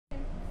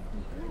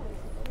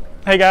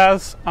Hey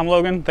guys, I'm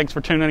Logan. Thanks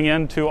for tuning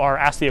in to our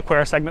Ask the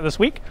Aquarist segment this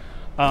week.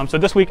 So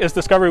this week is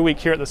Discovery Week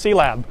here at the Sea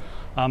Lab.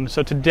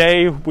 So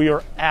today we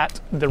are at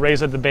the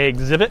Rays of the Bay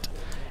exhibit.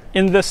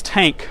 In this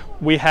tank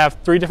we have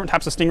 3 different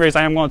types of stingrays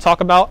I am going to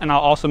talk about, and I'll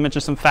also mention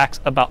some facts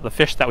about the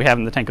fish that we have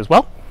in the tank as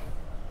well.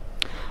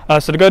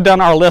 So to go down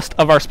our list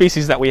of our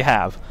species that we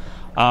have,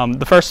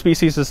 the first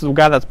species is the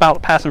guy that's about to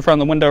pass in front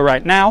of the window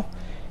right now.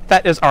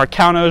 That is our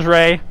cownose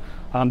ray.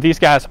 These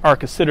guys are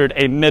considered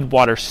a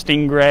midwater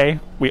stingray.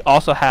 We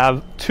also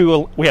have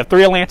 3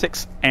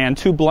 Atlantics and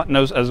 2 blunt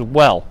nose as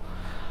well.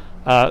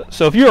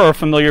 So if you are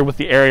familiar with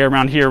the area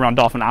around here, around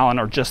Dolphin Island,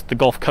 or just the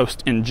Gulf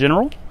Coast in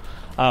general,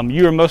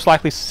 you are most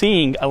likely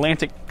seeing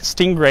Atlantic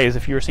stingrays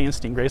if you're seeing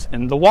stingrays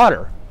in the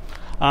water.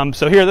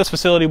 So here at this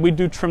facility, we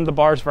do trim the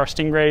barbs of our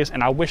stingrays,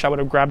 and I wish I would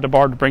have grabbed a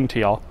barb to bring to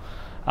y'all.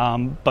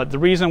 But the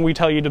reason we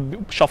tell you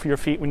to shuffle your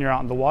feet when you're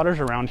out in the waters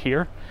around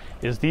here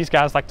is these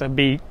guys like to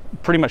be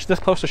pretty much this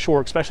close to shore,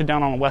 especially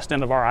down on the west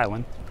end of our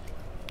island.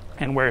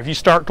 And where if you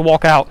start to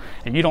walk out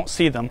and you don't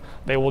see them,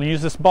 they will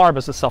use this barb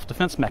as a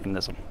self-defense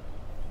mechanism.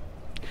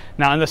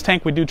 Now in this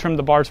tank, we do trim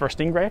the barbs of our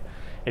stingray.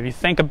 If you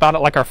think about it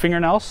like our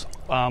fingernails,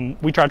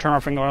 we try to trim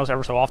our fingernails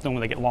ever so often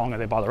when they get long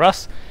and they bother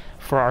us.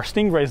 For our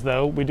stingrays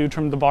though, we do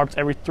trim the barbs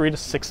every 3 to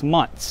 6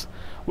 months.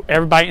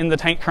 Everybody in the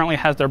tank currently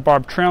has their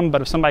barb trimmed,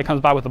 but if somebody comes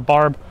by with a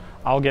barb,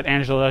 I'll get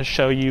Angela to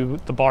show you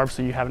the barb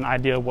so you have an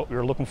idea of what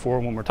we're looking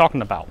for when we're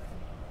talking about.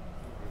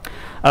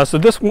 So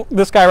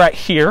this guy right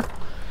here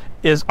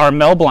is our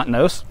male blunt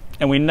nose,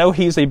 and we know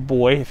he's a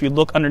boy. If you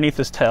look underneath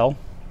his tail,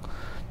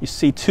 you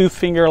see 2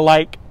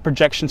 finger-like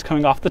projections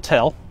coming off the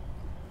tail.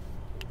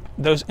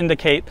 Those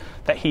indicate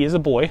that he is a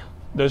boy.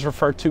 Those are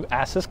referred to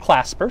as his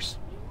claspers.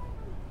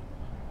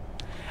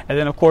 And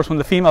then of course when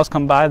the females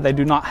come by, they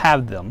do not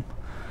have them.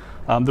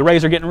 The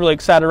rays are getting really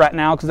excited right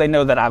now because they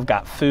know that I've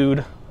got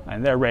food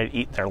and they're ready to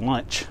eat their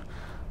lunch.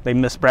 They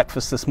missed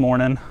breakfast this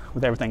morning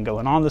with everything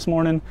going on this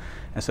morning,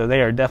 and so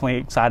they are definitely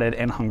excited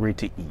and hungry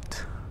to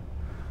eat.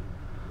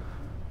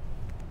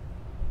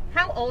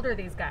 How old are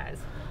these guys?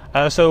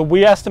 So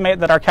we estimate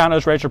that our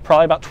cownose rays are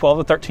probably about 12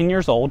 to 13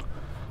 years old.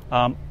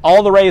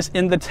 All the rays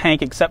in the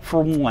tank except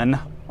for one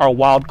are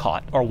wild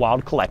caught or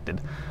wild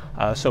collected.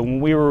 So when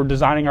we were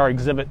designing our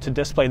exhibit to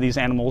display these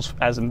animals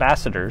as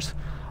ambassadors,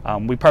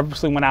 we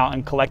purposely went out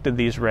and collected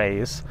these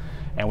rays,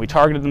 and we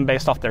targeted them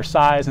based off their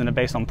size and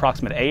based on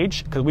approximate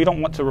age, because we don't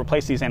want to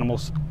replace these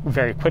animals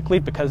very quickly,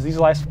 because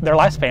their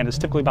lifespan is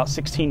typically about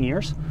 16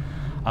 years.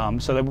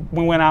 So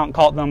we went out and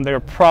caught them. They were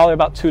probably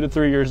about 2 to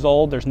 3 years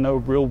old. There's no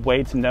real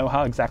way to know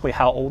exactly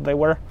how old they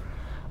were,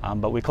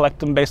 but we collect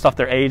them based off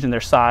their age and their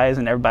size,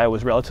 and everybody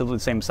was relatively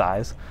the same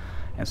size,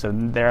 and so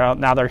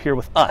now they're here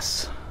with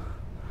us.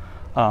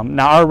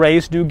 Now our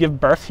rays do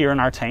give birth here in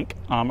our tank,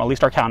 at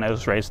least our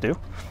cownose rays do.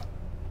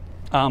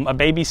 A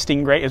baby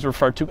stingray is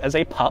referred to as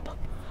a pup.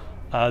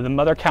 The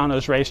mother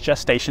cownose ray's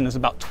gestation is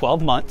about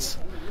 12 months.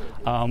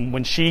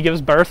 When she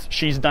gives birth,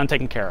 she's done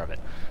taking care of it.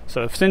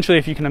 So essentially,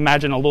 if you can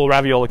imagine a little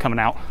ravioli coming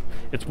out,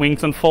 its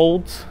wings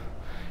unfolds,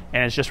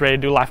 and it's just ready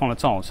to do life on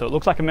its own. So it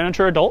looks like a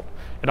miniature adult.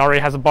 It already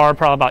has a barb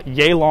probably about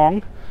yay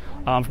long.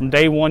 From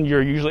day one,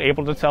 you're usually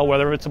able to tell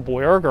whether it's a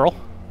boy or a girl.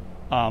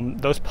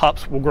 Those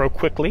pups will grow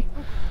quickly.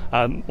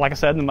 Like I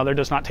said, the mother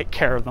does not take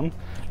care of them.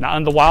 Now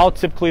in the wild,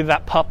 typically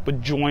that pup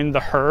would join the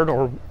herd,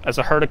 or as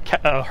a herd of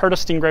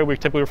stingray, we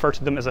typically refer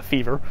to them as a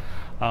fever.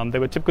 They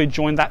would typically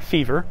join that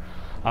fever,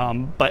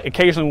 but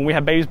occasionally when we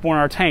have babies born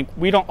in our tank,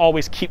 we don't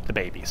always keep the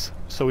babies.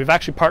 So we've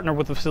actually partnered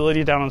with a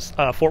facility down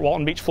in Fort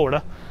Walton Beach,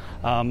 Florida,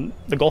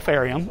 the Gulf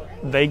Aquarium.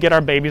 They get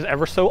our babies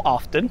ever so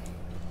often,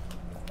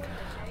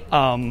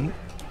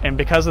 and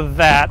because of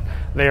that,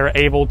 we are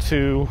able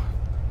to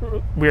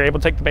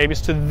take the babies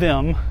to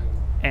them,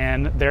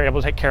 and they're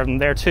able to take care of them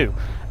there too.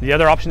 The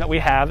other option that we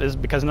have is,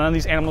 because none of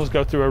these animals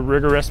go through a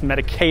rigorous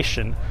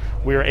medication,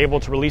 we are able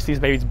to release these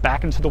babies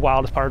back into the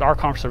wild as part of our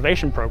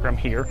conservation program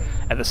here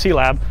at the Sea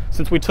Lab.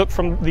 Since we took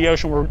from the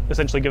ocean, we're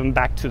essentially giving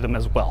back to them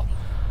as well.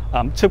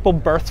 Typical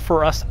births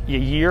for us a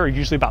year are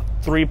usually about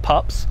 3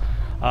 pups.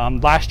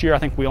 Last year I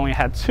think we only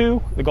had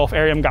 2. The Gulf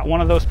Aquarium got 1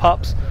 of those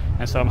pups,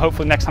 and so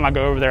hopefully next time I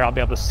go over there I'll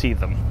be able to see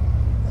them.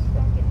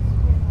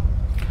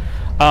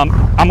 I'm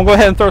gonna go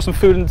ahead and throw some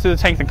food into the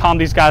tank and calm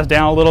these guys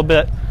down a little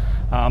bit.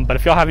 But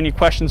if y'all have any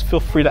questions, feel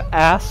free to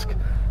ask,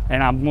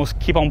 and I'm gonna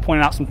keep on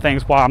pointing out some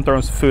things while I'm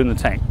throwing some food in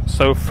the tank.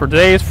 So for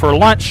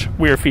lunch,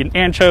 we are feeding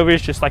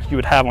anchovies just like you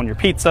would have on your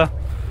pizza,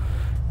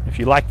 if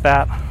you like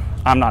that.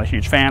 I'm not a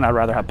huge fan. I'd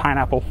rather have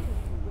pineapple.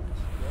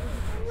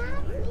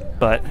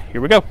 But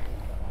here we go.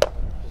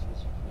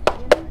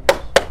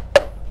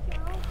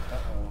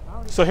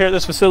 So here at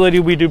this facility,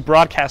 we do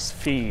broadcast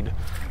feed.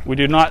 We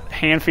do not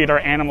hand feed our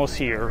animals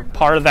here.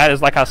 Part of that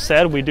is, like I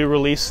said, we do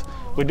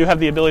have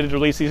the ability to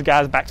release these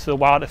guys back to the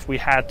wild if we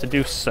had to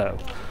do so.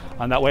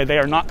 And that way they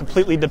are not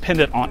completely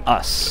dependent on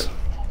us.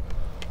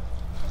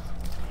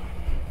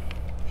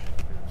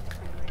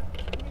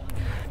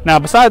 Now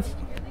besides,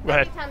 go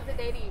ahead. How many times a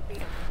day do you feed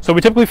them? So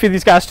we typically feed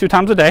these guys 2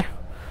 times a day.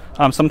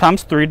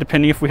 Sometimes 3,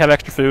 depending if we have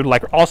extra food.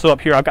 Like also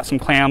up here, I've got some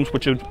clams,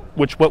 which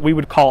what we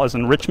would call as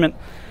enrichment.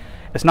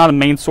 It's not a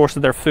main source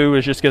of their food,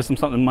 it just gives them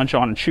something to munch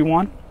on and chew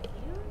on.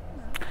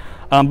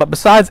 But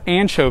besides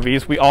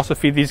anchovies, we also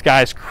feed these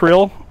guys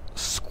krill,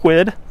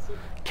 squid,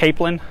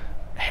 capelin,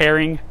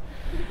 herring,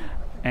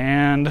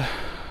 and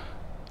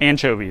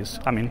anchovies.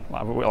 I mean,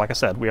 like I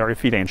said, we already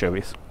feed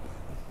anchovies.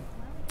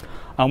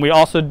 We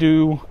also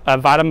do a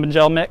vitamin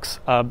gel mix.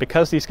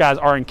 Because these guys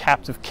are in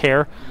captive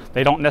care,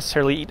 they don't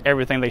necessarily eat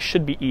everything they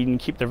should be eating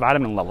to keep their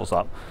vitamin levels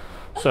up.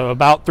 So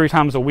about 3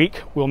 times a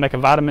week, we'll make a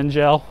vitamin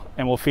gel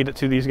and we'll feed it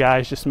to these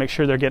guys just to make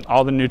sure they're getting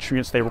all the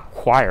nutrients they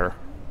require.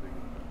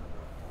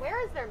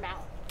 Where is their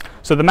mouth?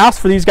 So the mouths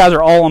for these guys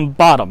are all on the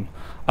bottom.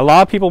 A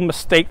lot of people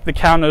mistake the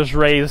cow nose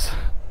rays.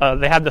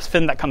 They have this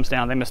fin that comes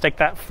down. They mistake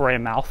that for a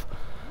mouth.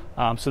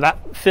 So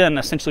that fin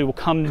essentially will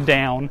come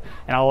down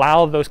and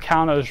allow those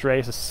cow nose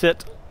rays to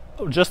sit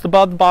just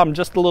above the bottom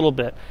just a little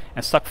bit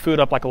and suck food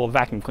up like a little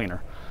vacuum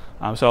cleaner.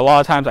 So a lot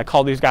of times I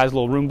call these guys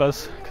little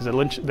Roombas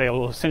because they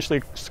will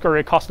essentially scurry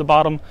across the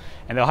bottom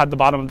and they'll have the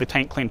bottom of the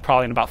tank cleaned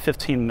probably in about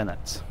 15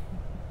 minutes.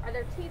 Are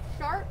their teeth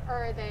sharp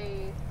or are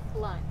they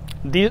blunt?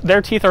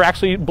 Their teeth are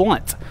actually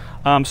blunt.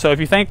 So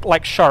if you think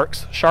like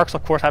sharks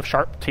of course have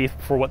sharp teeth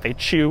for what they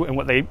chew and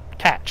what they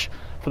catch.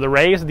 For the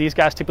rays, these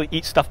guys typically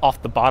eat stuff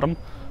off the bottom.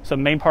 So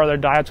the main part of their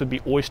diets would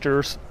be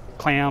oysters,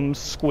 clams,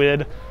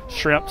 squid,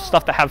 shrimp,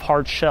 stuff that have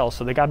hard shells.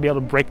 So they got to be able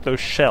to break those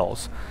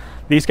shells.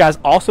 These guys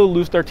also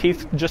lose their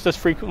teeth just as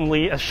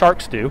frequently as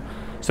sharks do.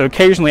 So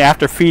occasionally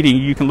after feeding,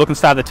 you can look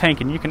inside the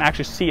tank and you can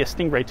actually see a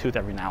stingray tooth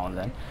every now and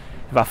then.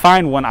 If I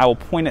find one, I will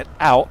point it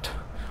out,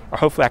 or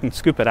hopefully I can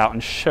scoop it out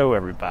and show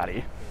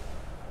everybody.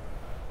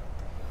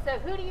 So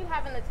who do you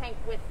have in the tank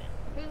with them?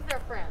 Who's their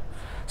friends?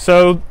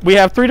 So we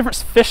have 3 different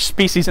fish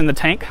species in the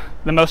tank.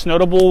 The most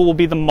notable will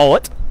be the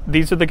mullet.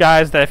 These are the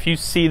guys that if you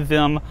see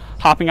them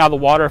hopping out of the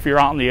water, if you're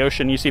out in the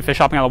ocean, you see fish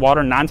hopping out of the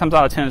water, 9 times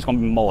out of 10 it's going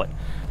to be mullet.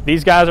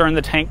 These guys are in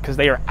the tank because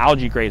they are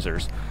algae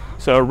grazers.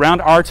 So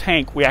around our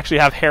tank, we actually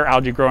have hair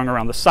algae growing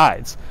around the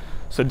sides.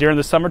 So during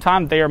the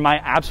summertime, they are my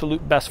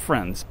absolute best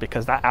friends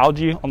because that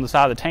algae on the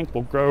side of the tank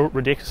will grow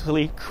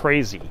ridiculously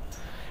crazy.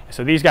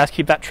 So these guys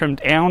keep that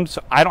trimmed down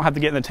so I don't have to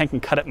get in the tank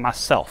and cut it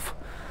myself.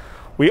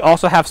 We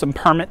also have some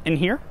permit in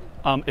here.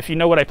 If you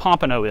know what a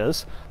pompano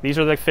is, these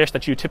are the fish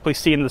that you typically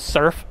see in the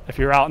surf. If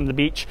you're out on the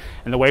beach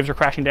and the waves are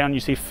crashing down, you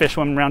see fish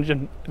swimming around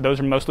you.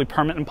 Those are mostly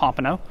permit and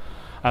pompano.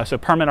 So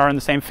permit are in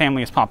the same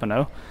family as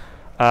pompano.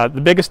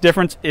 The biggest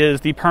difference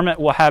is the permit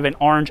will have an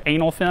orange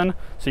anal fin,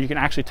 so you can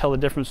actually tell the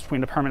difference between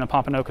the permit and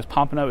pompano because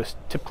pompano is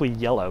typically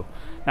yellow.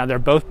 Now they're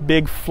both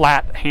big,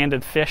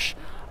 flat-handed fish.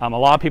 A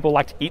lot of people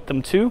like to eat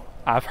them too.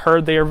 I've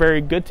heard they are very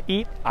good to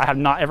eat. I have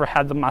not ever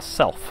had them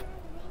myself.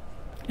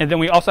 And then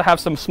we also have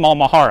some small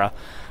mahara.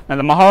 Now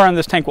the mahara in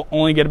this tank will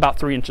only get about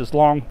 3 inches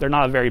long. They're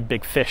not a very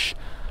big fish.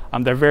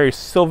 They're very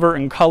silver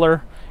in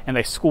color and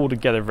they school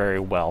together very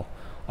well.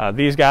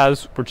 These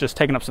guys were just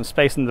taking up some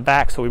space in the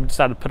back, so we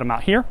decided to put them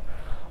out here.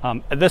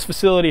 At this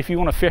facility, if you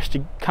want a fish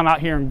to come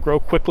out here and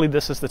grow quickly,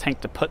 this is the tank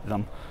to put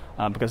them.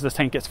 Because this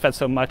tank gets fed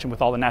so much, and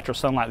with all the natural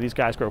sunlight, these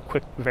guys grow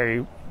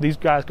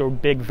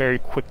big very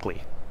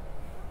quickly.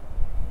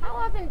 How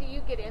often do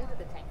you get into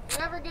the tank? Do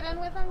you ever get in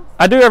with them?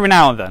 I do every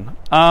now and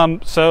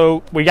then.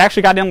 So we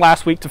actually got in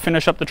last week to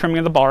finish up the trimming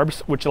of the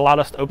barbs, which allowed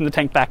us to open the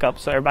tank back up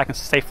so everybody can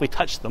safely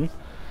touch them.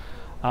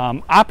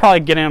 I probably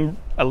get in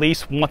at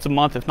least once a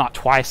month, if not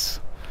twice,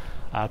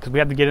 because we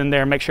have to get in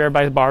there and make sure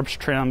everybody's barbs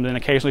trimmed, and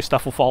occasionally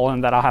stuff will fall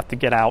in that I'll have to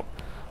get out.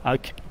 Of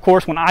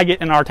course, when I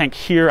get in our tank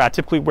here, I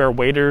typically wear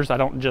waders. I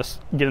don't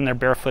just get in there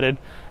barefooted,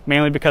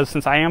 mainly because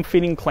since I am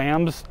feeding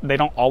clams, they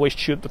don't always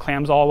chew the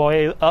clams all the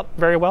way up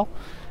very well.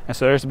 And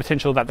so there's the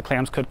potential that the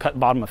clams could cut the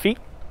bottom of feet.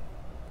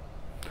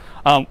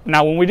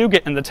 Now, when we do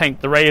get in the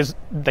tank, the rays,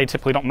 they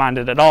typically don't mind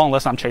it at all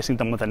unless I'm chasing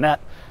them with a net.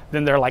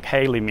 Then they're like,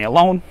 hey, leave me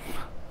alone.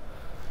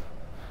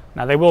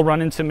 Now, they will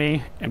run into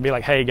me and be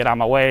like, hey, get out of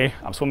my way.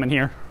 I'm swimming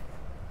here.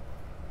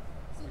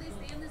 So they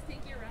stay in this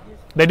tank year-round?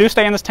 They do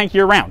stay in this tank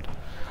year-round.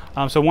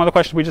 So one of the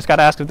questions we just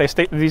got asked is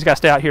if these guys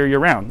stay out here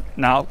year-round.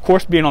 Now, of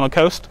course, being on the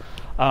coast,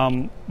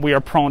 we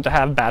are prone to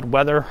have bad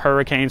weather,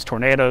 hurricanes,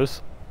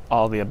 tornadoes,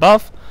 all of the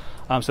above.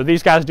 So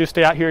these guys do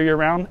stay out here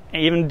year-round,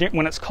 even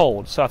when it's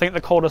cold. So I think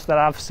the coldest that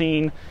I've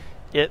seen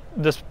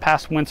this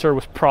past winter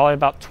was probably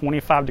about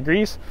 25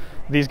 degrees.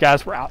 These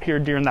guys were out here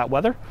during that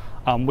weather.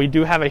 We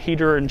do have a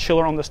heater and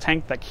chiller on this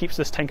tank that keeps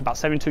this tank about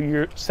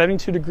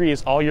 72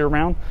 degrees all year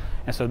round,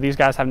 and so these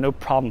guys have no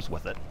problems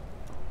with it.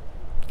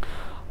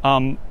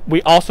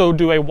 We also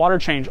do a water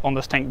change on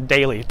this tank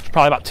daily. It's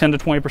probably about 10 to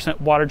 20%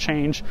 water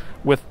change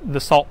with the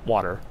salt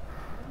water.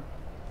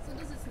 So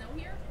does it snow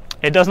here?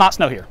 It does not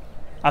snow here.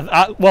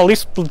 Well, at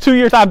least the 2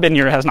 years I've been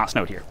here, it has not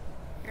snowed here.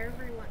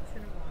 Every once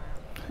in a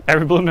while.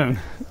 Every blue moon.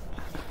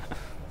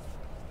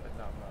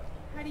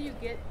 How do you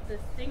get the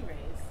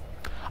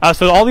stingrays?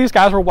 So all these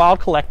guys were wild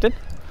collected.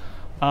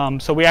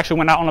 So we actually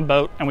went out on a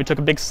boat and we took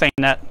a big seine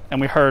net and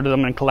we herded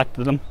them and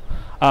collected them.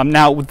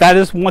 Now that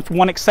is with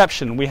one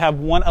exception. We have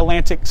one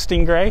Atlantic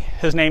stingray.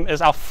 His name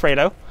is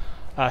Alfredo.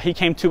 He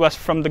came to us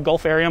from the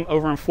Gulf area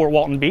over in Fort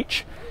Walton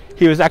Beach.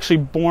 He was actually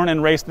born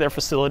and raised at their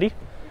facility.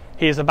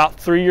 He's about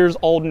 3 years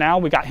old now.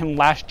 We got him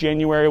last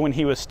January when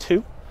he was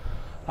 2.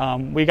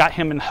 We got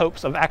him in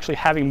hopes of actually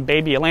having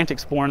baby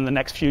Atlantics born in the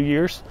next few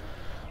years,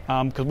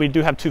 because we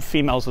do have 2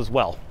 females as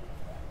well.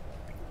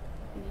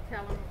 Can you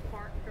tell them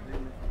apart from how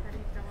do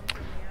you tell them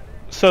from the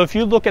other? So if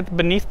you look at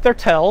beneath their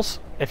tails,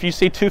 if you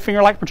see 2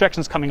 finger-like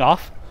projections coming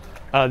off,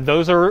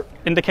 those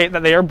indicate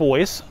that they are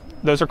boys.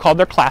 Those are called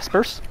their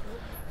claspers.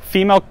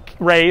 Female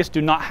rays do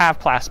not have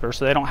claspers,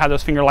 so they don't have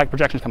those finger-like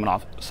projections coming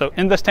off. So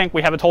in this tank,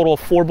 we have a total of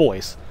 4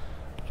 boys.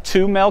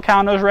 2 male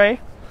cow-nose ray,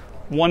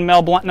 1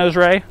 male blunt-nose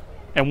ray,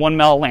 and 1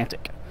 male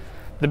Atlantic.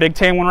 The big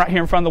tan one right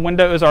here in front of the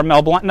window is our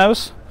male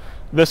blunt-nose.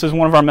 This is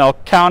one of our male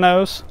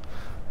cow-nose.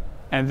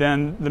 And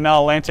then the male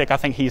Atlantic, I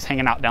think he's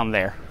hanging out down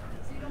there.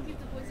 So you don't keep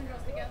the boys and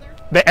girls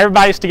together?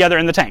 Everybody's together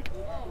in the tank.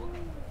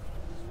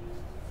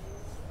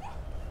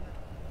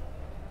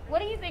 What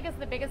do you think is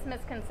the biggest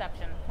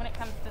misconception when it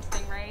comes to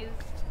stingrays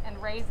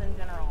and rays in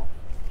general?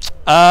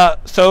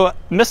 So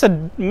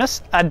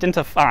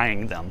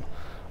misidentifying them.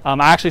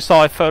 I actually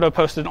saw a photo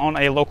posted on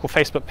a local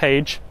Facebook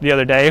page the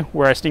other day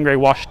where a stingray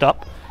washed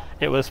up.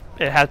 It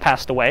had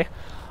passed away.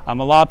 A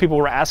lot of people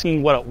were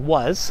asking what it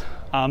was.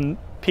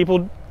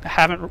 People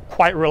haven't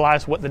quite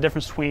realized what the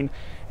difference between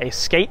a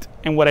skate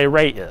and what a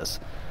ray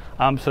is.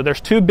 So there's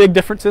 2 big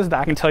differences that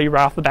I can tell you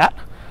right off the bat.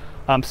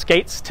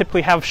 Skates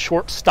typically have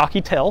short,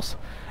 stocky tails,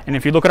 and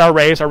if you look at our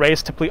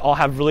rays typically all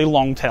have really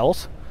long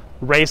tails.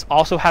 Rays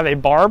also have a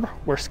barb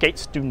where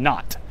skates do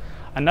not.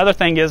 Another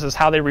thing is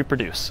how they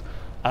reproduce.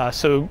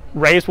 So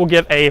rays will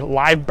give a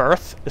live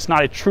birth. It's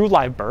not a true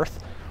live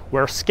birth,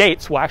 where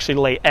skates will actually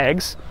lay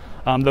eggs.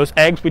 Those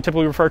eggs we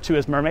typically refer to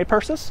as mermaid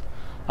purses.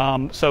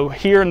 So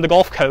here in the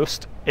Gulf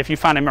Coast, if you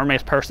find a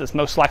mermaid purse, it's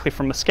most likely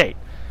from a skate.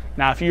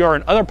 Now, if you are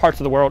in other parts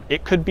of the world,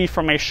 it could be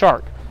from a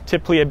shark,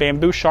 typically a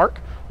bamboo shark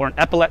or an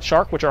epaulet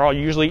shark, which are all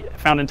usually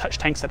found in touch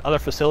tanks at other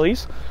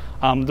facilities.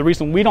 The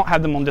reason we don't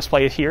have them on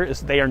display here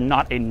is they are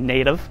not a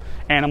native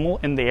animal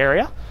in the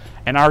area,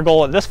 and our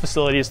goal at this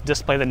facility is to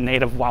display the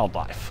native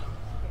wildlife.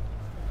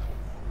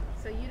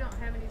 So you don't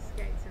have any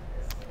skates in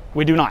this?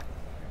 We do not.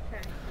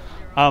 Okay. So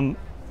they're all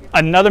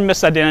Another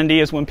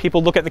misidentity is when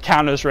people look at the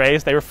cow-nose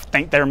rays, they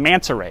think they're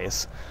manta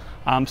rays.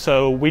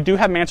 So we do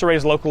have manta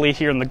rays locally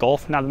here in the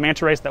Gulf. Now the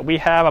manta rays that we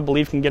have, I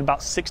believe, can get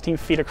about 16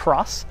 feet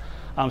across.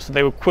 So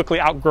they would quickly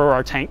outgrow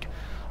our tank.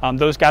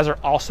 Those guys are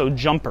also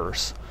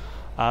jumpers.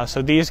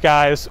 So these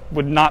guys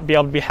would not be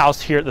able to be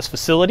housed here at this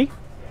facility.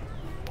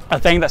 A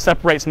thing that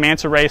separates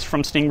manta rays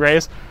from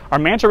stingrays, our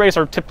manta rays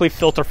are typically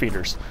filter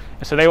feeders.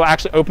 And so they will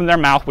actually open their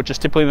mouth, which is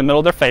typically in the middle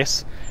of their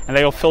face, and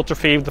they will filter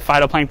feed the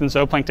phytoplankton,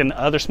 zooplankton, and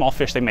other small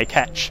fish they may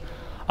catch.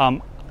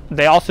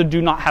 They also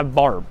do not have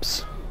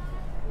barbs.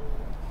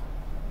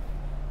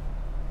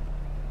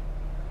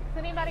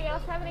 Does anybody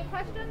else have any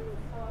questions?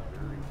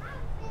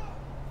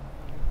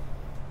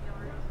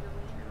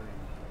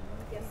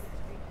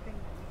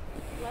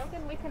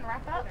 Logan, we can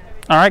wrap up.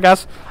 All right,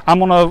 guys, I'm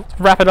going to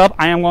wrap it up.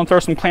 I am going to throw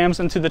some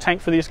clams into the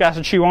tank for these guys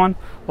to chew on.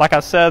 Like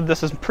I said,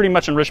 this is pretty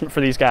much enrichment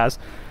for these guys.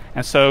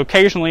 And so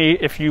occasionally,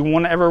 if you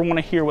ever want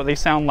to hear what they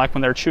sound like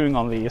when they're chewing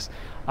on these,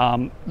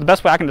 the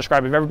best way I can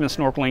describe it, if you've ever been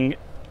snorkeling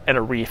at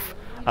a reef,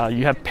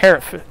 you have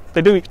parrotfish.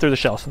 They do eat through the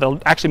shell, so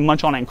they'll actually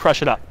munch on it and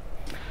crush it up.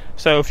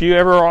 So if you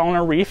ever are on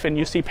a reef and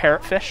you see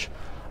parrotfish,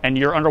 and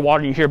you're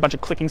underwater and you hear a bunch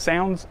of clicking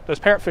sounds, those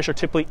parrotfish are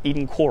typically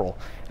eating coral.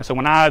 And so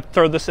when I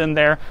throw this in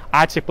there,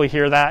 I typically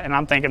hear that and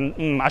I'm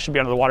thinking, I should be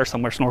under the water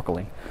somewhere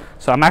snorkeling.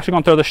 So I'm actually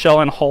going to throw the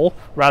shell in whole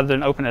rather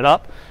than open it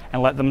up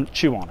and let them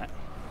chew on it.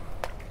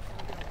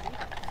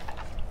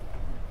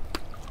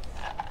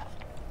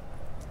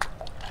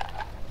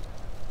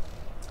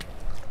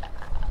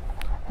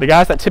 The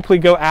guys that typically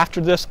go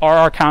after this are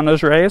our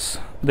cow-nose rays.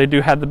 They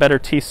do have the better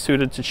teeth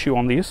suited to chew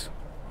on these.